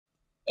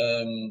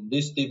And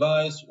this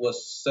device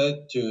was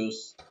set to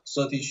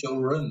 30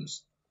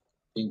 showrooms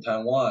in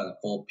Taiwan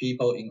for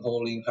people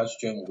inhaling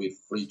hydrogen with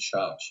free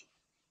charge.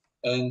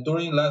 And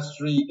during last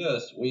 3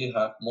 years, we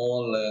have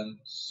more than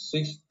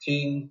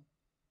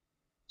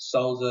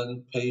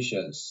 16,000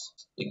 patients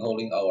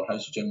inhaling our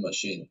hydrogen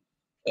machine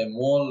and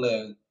more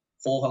than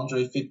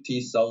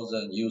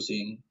 450,000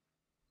 using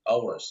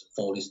hours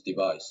for this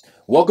device.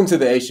 Welcome to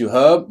the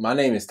H2Hubb. My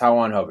name is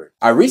Tywon Hubbard.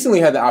 I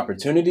recently had the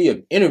opportunity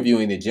of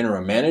interviewing the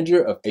General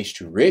Manager of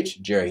H2Rich,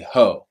 Jerry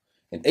Ho.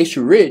 And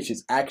H2Rich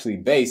is actually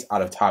based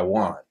out of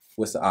Taiwan.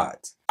 What's the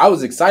odds? I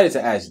was excited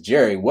to ask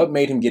Jerry what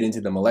made him get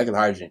into the molecular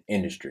hydrogen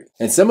industry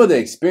and some of the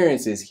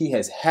experiences he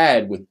has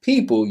had with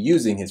people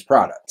using his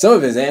product. Some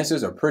of his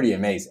answers are pretty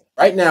amazing.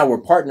 Right now,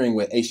 we're partnering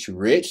with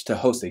H2Rich to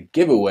host a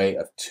giveaway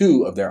of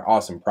 2 of their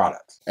awesome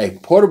products: a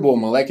portable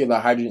molecular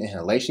hydrogen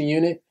inhalation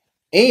unit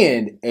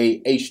and a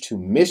H2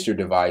 Mister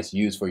device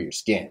used for your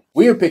skin.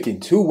 We are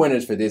picking 2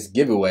 winners for this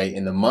giveaway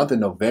in the month of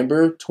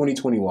November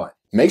 2021.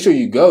 Make sure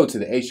you go to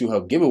the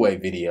H2Hubb giveaway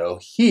video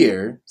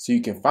here so you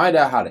can find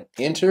out how to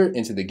enter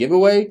into the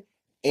giveaway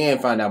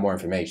and find out more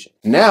information.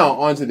 Now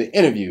on to the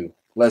interview.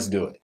 Let's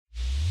do it.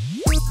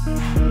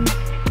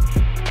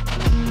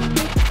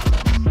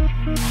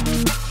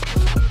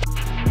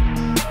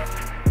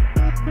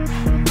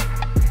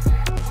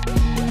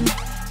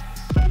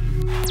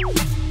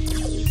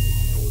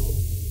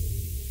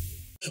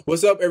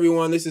 What's up,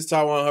 everyone? This is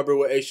Tywon Hubbard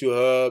with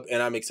H2Hubb,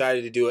 and I'm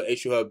excited to do an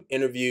H2Hubb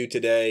interview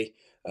today.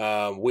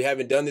 We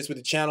haven't done this with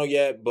the channel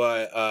yet,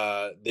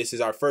 but this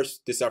is our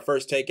first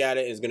take at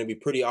it. It's going to be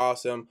pretty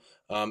awesome,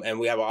 and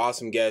we have an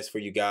awesome guest for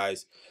you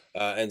guys.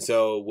 And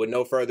so, with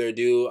no further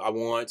ado, I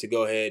want to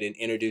go ahead and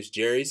introduce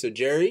Jerry. So,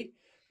 Jerry,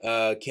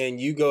 can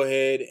you go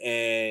ahead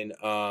and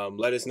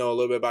let us know a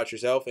little bit about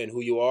yourself and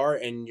who you are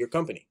and your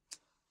company?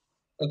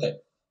 Okay.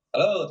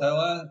 Hello,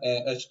 Taiwan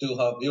and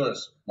H2Hubb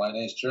viewers. My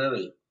name is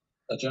Jerry,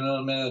 the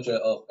General Manager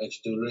of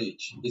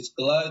H2Rich. It's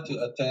glad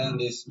to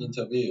attend this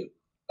interview.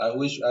 I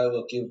wish I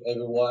will give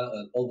everyone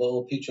an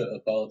overall picture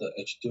about the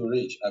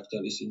H2Rich after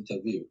this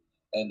interview,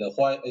 and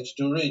why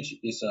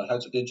H2Rich is a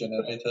hydrogen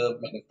generator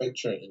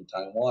manufacturer in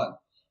Taiwan,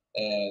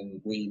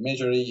 and we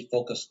majorly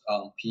focus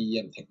on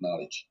PEM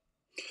technology.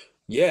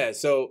 Yeah,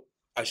 so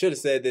I should have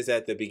said this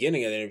at the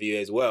beginning of the interview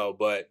as well,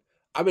 but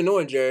I've been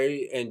knowing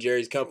Jerry and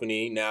Jerry's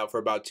company now for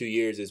about 2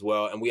 years as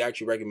well, and we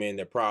actually recommend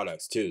their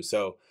products too.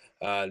 So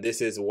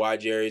this is why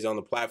Jerry's on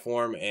the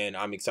platform, and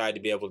I'm excited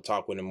to be able to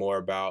talk with him more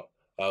about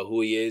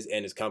who he is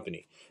and his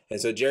company. And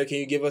so, Jerry, can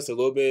you give us a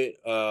little bit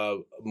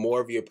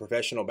more of your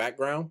professional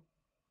background?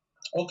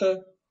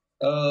 Okay.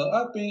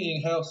 I've been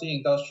in healthy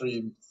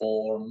industry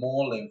for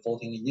more than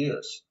 14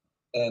 years,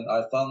 and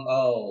I found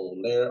out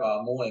there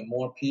are more and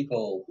more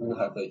people who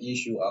have an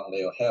issue on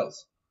their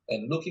health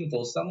and looking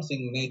for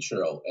something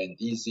natural and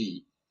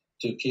easy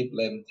to keep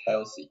them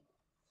healthy.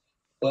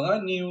 When I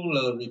knew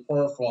the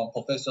report from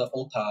Professor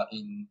Ota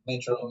in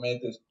Natural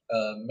Medicine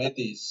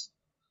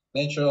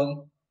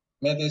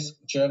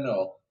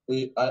Journal,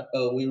 we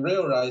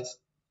realized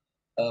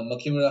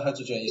molecular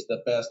hydrogen is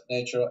the best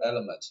natural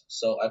element.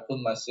 So I put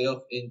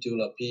myself into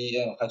the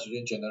PEM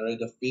hydrogen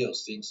generator field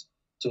since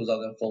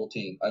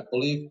 2014. I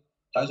believe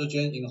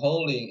hydrogen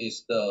inhaling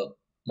is the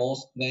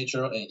most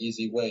natural and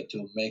easy way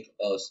to make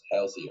us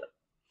healthier.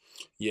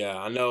 Yeah,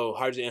 I know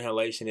hydrogen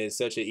inhalation is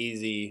such an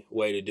easy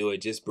way to do it,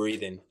 just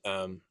breathing.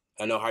 I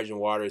know hydrogen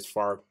water is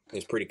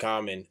pretty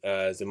common,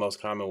 is the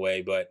most common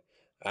way, but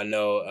I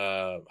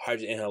know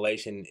hydrogen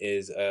inhalation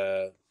is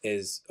a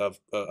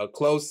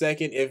close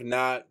second, if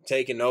not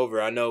taken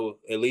over. I know,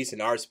 at least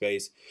in our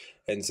space.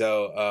 And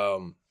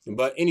so,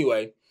 but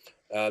anyway,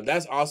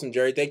 that's awesome,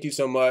 Jerry. Thank you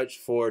so much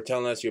for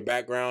telling us your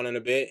background in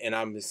a bit. And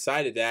I'm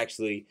excited to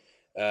actually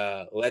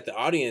let the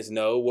audience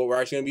know what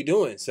we're actually going to be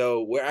doing.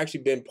 So we're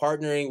actually going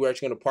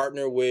to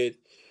partner with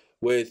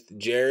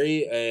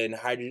Jerry and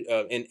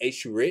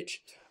H2Rich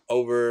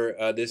over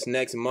this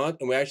next month.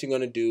 And we're actually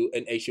going to do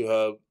an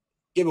H2Hubb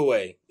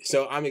giveaway.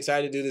 So I'm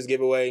excited to do this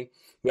giveaway.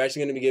 We're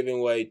actually going to be giving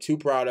away 2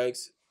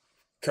 products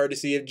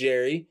courtesy of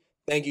Jerry.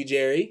 Thank you,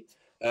 Jerry,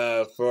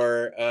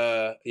 for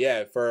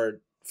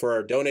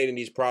donating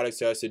these products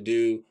to us to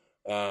do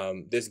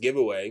this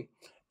giveaway.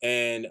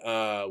 And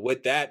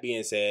with that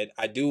being said,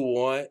 I do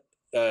want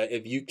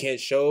if you can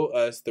show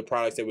us the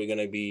products that we're going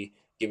to be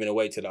giving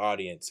away to the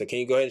audience. So can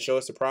you go ahead and show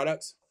us the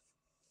products?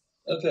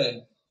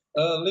 Okay.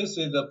 This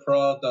is the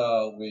product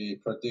we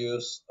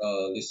produced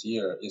this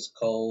year. It's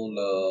called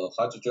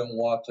hydrogen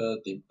water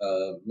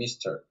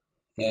mister.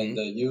 And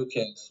you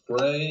can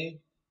spray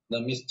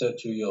the mister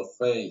to your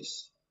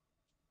face.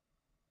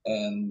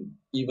 And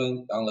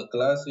even on the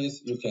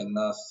glasses, you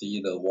cannot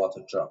see the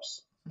water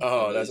drops.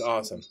 Oh, that's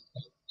awesome.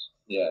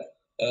 Yeah.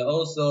 And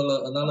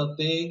also another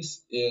thing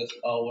is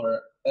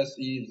our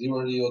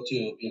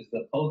SE002 is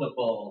the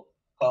portable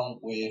come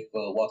with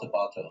water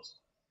bottles.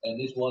 And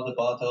these water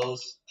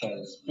bottles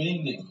can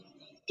spinning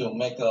to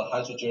make a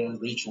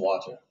hydrogen-rich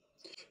water.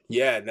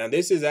 Yeah, now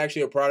this is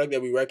actually a product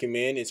that we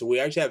recommend, and so we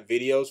actually have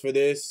videos for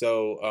this.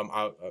 So,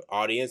 our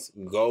audience,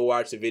 go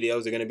watch the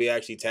videos. They're going to be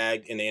actually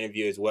tagged in the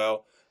interview as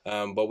well.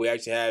 But we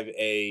actually have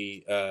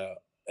a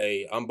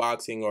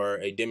unboxing or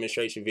a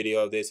demonstration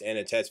video of this and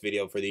a test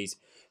video for this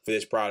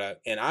product,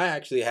 and I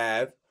actually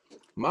have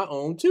my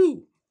own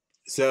too.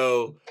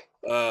 So,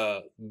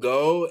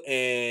 go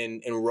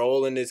and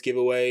enroll in this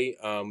giveaway.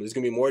 There's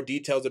going to be more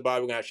details about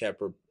it. We're going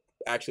to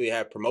actually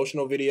have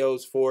promotional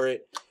videos for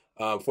it.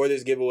 For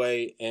this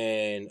giveaway,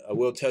 and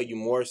we'll tell you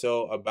more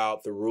so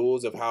about the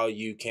rules of how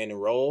you can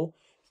enroll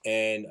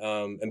and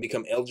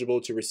become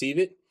eligible to receive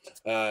it.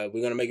 We're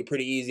going to make it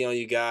pretty easy on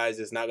you guys.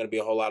 It's not going to be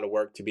a whole lot of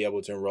work to be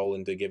able to enroll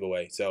in the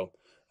giveaway. So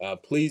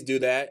please do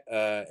that.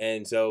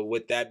 And so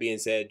with that being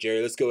said,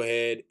 Jerry, let's go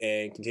ahead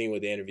and continue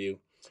with the interview.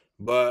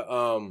 But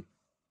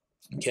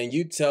can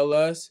you tell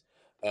us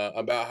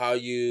about how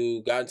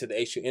you got into the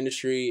H2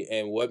 industry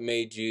and what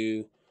made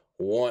you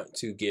want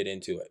to get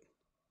into it?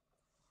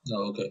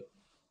 Okay.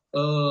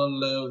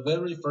 The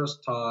very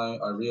first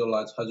time I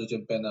realized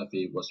hydrogen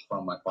benefit was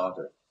from my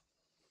father.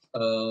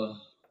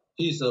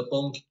 He's a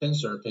bone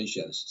cancer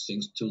patient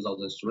since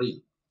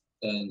 2003,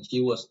 and he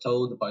was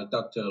told by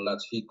doctor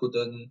that he could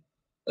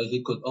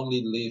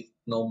only live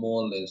no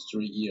more than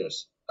 3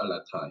 years at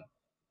that time.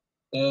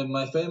 And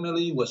my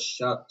family was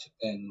shocked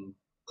and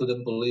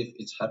couldn't believe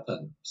it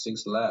happened.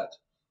 Since that,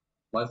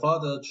 my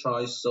father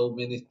tried so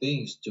many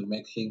things to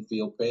make him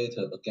feel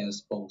better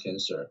against bone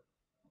cancer.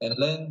 And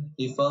then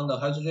he found the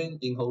hydrogen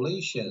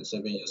inhalation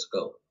 7 years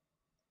ago.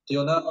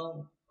 Till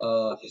now,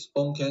 his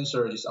bone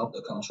cancer is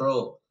under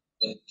control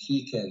and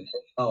he can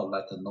hang out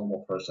like a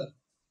normal person.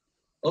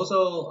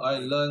 Also, I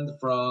learned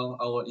from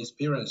our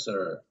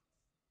experiencer.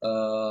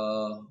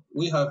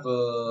 We have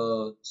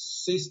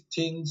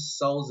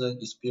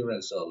 16,000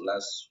 experience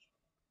last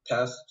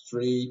past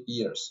 3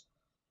 years.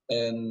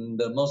 And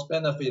the most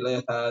benefit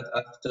they had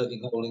after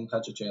inhaling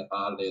hydrogen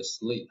are their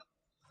sleep.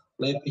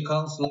 They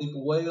become sleep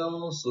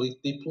well,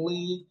 sleep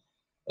deeply,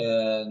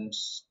 and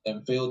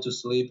fail to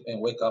sleep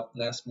and wake up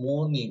next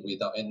morning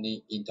without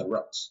any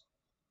interrupts.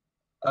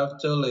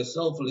 After they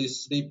solve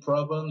this sleep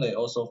problem, they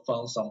also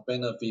found some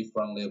benefit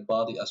from their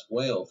body as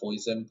well. For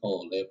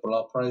example, their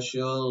blood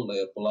pressure,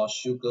 their blood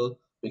sugar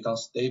become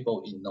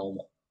stable in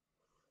normal.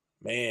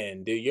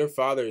 Man, dude, your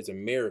father is a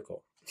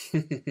miracle.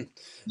 Yeah,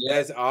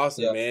 That's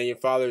awesome, yeah, man. Your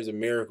father is a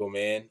miracle,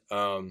 man.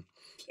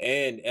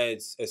 And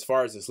as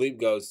far as the sleep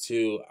goes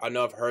too, I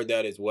know I've heard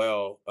that as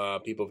well.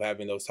 People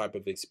having those type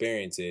of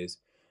experiences.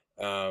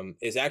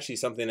 It's actually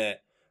something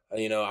that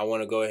I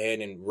want to go ahead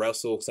and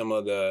wrestle some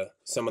of the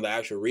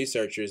actual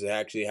researchers that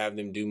actually have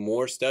them do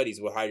more studies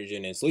with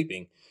hydrogen and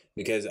sleeping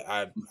because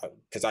I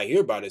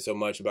hear about it so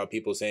much about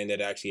people saying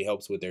that it actually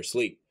helps with their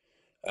sleep.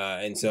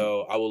 And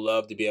so I would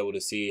love to be able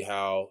to see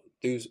how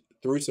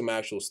through some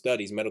actual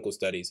studies, medical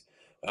studies,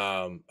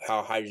 how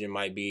hydrogen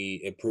might be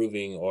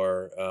improving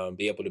or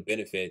be able to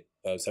benefit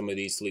some of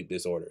these sleep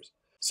disorders.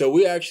 So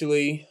we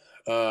actually,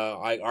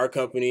 our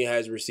company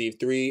has received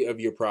 3 of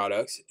your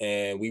products,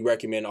 and we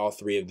recommend all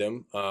 3 of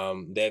them.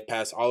 They've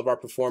passed all of our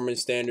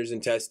performance standards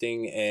and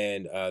testing,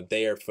 and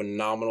they are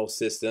phenomenal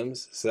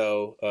systems.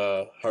 So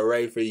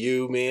hooray for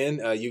you, man!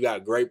 You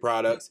got great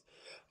products.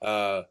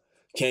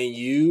 Can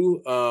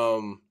you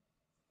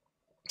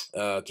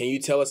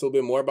tell us a little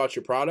bit more about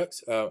your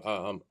products,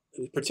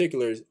 in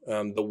particular,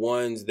 the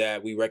ones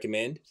that we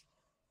recommend?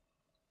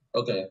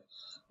 Okay.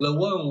 The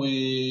one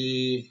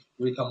we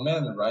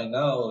recommend right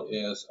now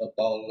is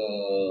about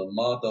the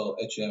model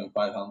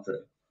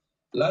HM500.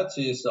 That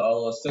is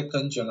our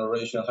second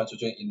generation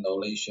hydrogen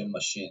inhalation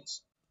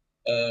machines.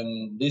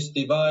 And this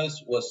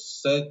device was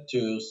set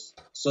to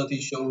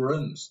 30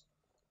 showrooms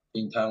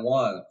in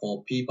Taiwan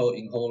for people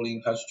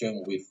inhaling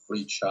hydrogen with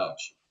free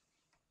charge.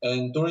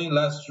 And during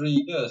last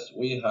 3 years,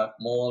 we have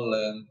more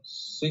than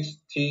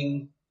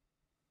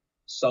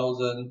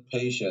 16,000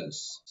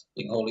 patients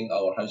inhaling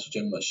our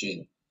hydrogen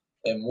machine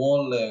and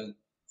more than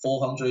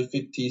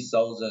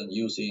 450,000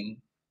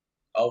 using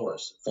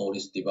hours for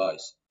this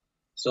device.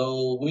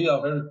 So we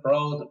are very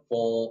proud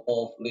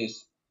of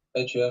this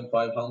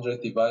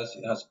HM500 device.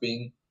 It has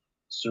been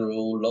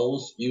through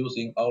those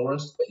using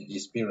hours and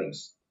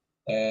experience.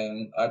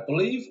 And I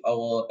believe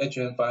our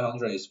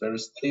HM500 is very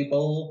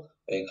stable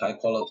and high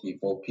quality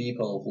for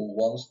people who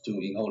wants to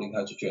inhaling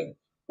hydrogen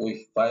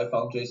with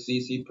 500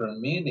 cc per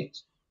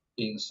minute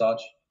in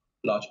such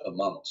large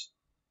amount.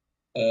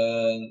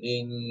 And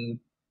in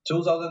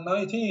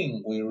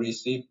 2019, we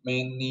received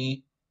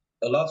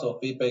a lot of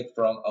feedback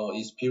from our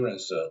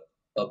experiencer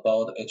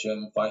about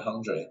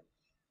HM500.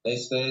 They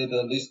say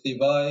that this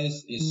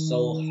device is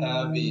so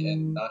heavy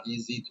and not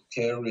easy to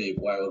carry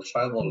while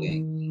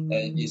traveling.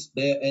 And is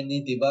there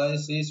any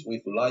devices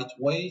with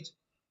lightweight,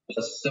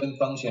 the same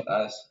function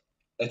as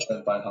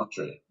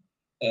HM500?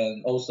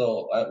 And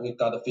also, we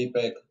got a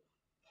feedback.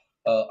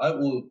 I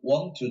would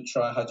want to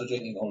try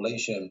hydrogen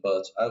inhalation,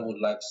 but I would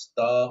like to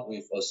start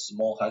with a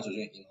small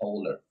hydrogen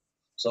inhaler.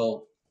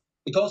 So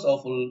because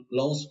of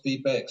those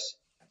feedbacks,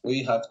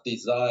 we have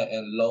designed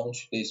and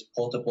launched these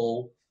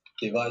portable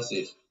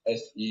devices,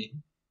 SE.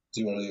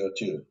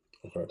 H2H2.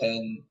 Okay.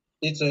 And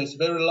it is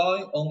very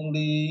light,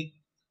 only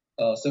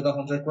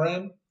 700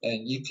 gram,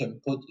 and you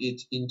can put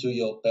it into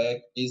your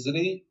bag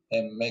easily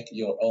and make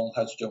your own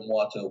hydrogen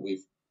water with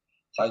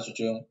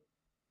hydrogen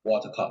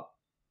water cup.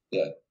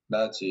 Yeah,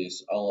 that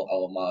is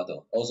our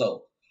model.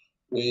 Also,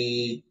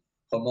 we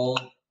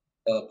promote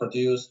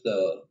produce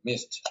the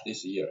mist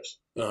this year.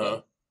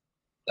 Uh-huh.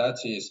 That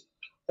is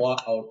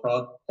what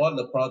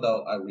the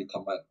product I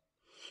recommend.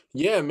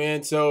 Yeah,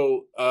 man.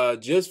 So,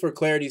 just for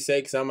clarity's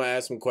sake, I'm gonna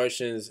ask some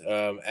questions.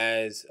 I'm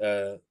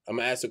gonna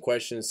ask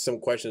some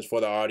questions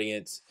for the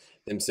audience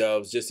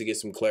themselves, just to get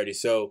some clarity.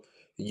 So,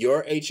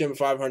 your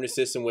HM500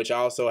 system, which I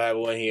also have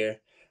one here,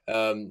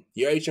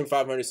 your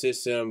HM500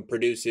 system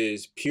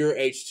produces pure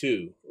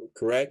H2,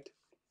 correct?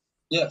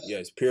 Yes.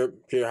 Yes, pure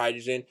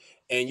hydrogen.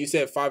 And you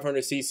said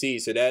 500 cc,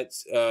 so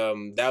that's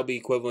that'll be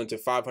equivalent to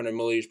 500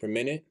 milliliters per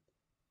minute,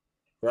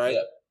 right?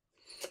 Yeah.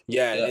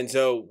 Yeah, Yeah. and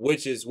so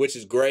which is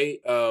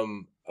great.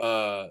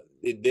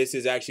 This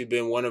has actually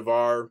been one of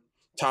our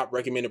top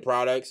recommended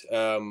products.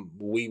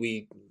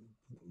 We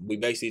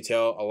basically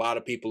tell a lot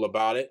of people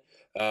about it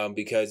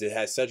because it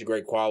has such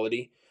great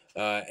quality.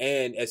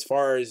 And as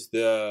far as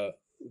the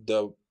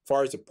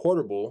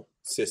portable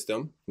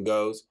system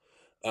goes,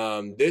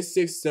 this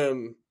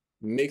system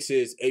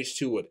mixes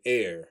H2 with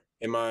air.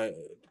 Am I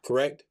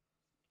correct?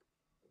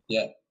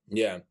 Yeah.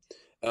 Yeah.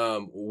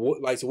 So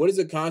what is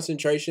the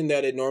concentration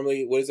that it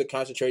normally? What is the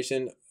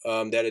concentration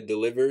that it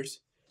delivers?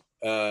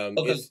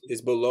 Okay.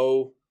 Is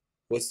below.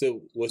 What's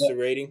the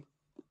rating?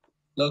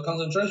 The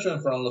concentration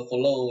from the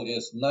flow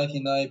is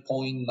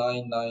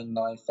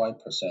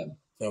 99.9995%.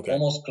 Okay.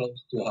 Almost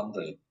close to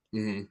 100.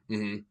 Mm-hmm.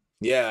 Mm-hmm.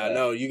 Yeah, I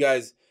know you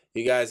guys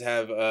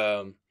have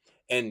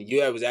and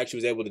you was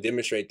able to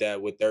demonstrate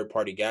that with third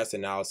party gas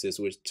analysis,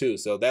 which too.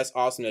 So that's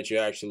awesome that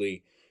you're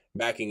actually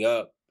backing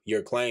up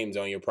your claims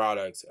on your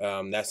products.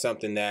 That's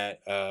something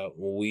that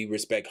we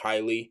respect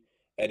highly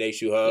at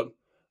H2Hubb,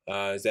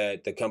 is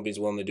that the company's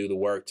willing to do the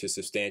work to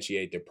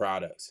substantiate their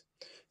products.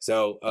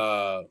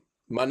 So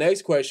my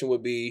next question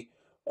would be,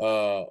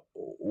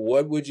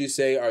 what would you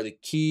say are the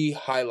key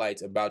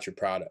highlights about your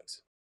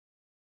products?